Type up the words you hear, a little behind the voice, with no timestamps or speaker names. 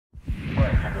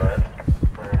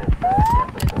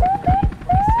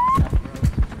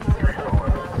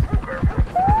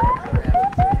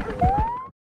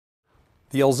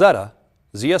The Elzetta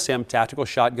ZSM Tactical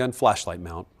Shotgun Flashlight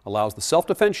Mount allows the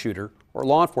self-defense shooter or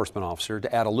law enforcement officer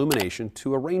to add illumination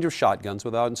to a range of shotguns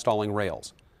without installing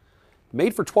rails.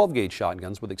 Made for 12-gauge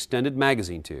shotguns with extended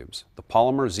magazine tubes, the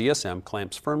polymer ZSM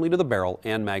clamps firmly to the barrel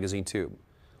and magazine tube.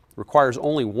 It requires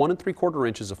only 1 3/4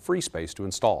 inches of free space to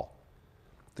install.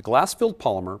 The glass-filled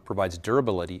polymer provides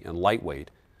durability and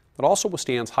lightweight, but also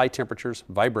withstands high temperatures,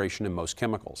 vibration, and most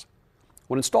chemicals.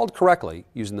 When installed correctly,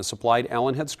 using the supplied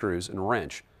Allen head screws and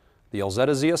wrench, the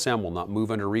Elzetta ZSM will not move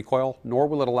under recoil, nor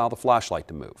will it allow the flashlight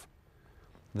to move.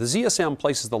 The ZSM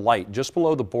places the light just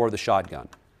below the bore of the shotgun,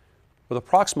 with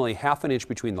approximately ½ inch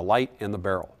between the light and the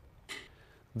barrel.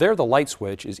 There, the light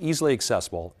switch is easily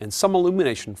accessible, and some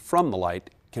illumination from the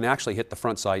light can actually hit the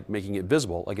front sight, making it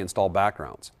visible against all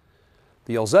backgrounds.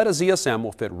 The Elzetta ZSM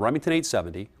will fit Remington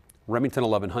 870, Remington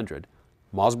 1100,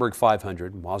 Mossberg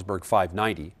 500, Mossberg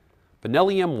 590,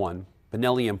 Benelli M1,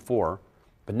 Benelli M4,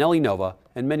 Benelli Nova,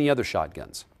 and many other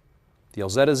shotguns. The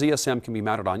Elzetta ZSM can be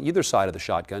mounted on either side of the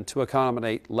shotgun to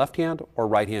accommodate left-hand or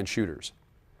right-hand shooters.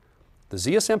 The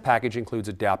ZSM package includes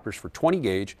adapters for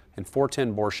 20-gauge and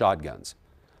 410 bore shotguns.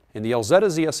 And the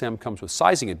Elzetta ZSM comes with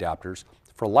sizing adapters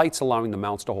for lights, allowing the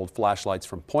mounts to hold flashlights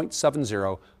from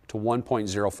 0.70 to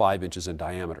 1.05 inches in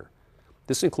diameter.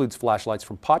 This includes flashlights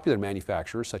from popular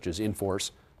manufacturers such as Inforce,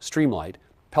 Streamlight,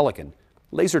 Pelican,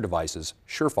 Laser Devices,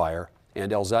 Surefire,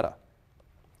 and Elzetta.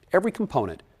 Every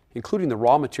component, including the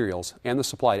raw materials and the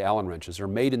supplied Allen wrenches, are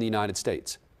made in the United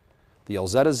States. The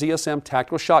Elzetta ZSM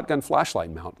Tactical Shotgun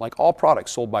Flashlight Mount, like all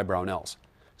products sold by Brownells,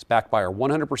 is backed by our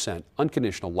 100%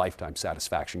 unconditional lifetime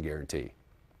satisfaction guarantee.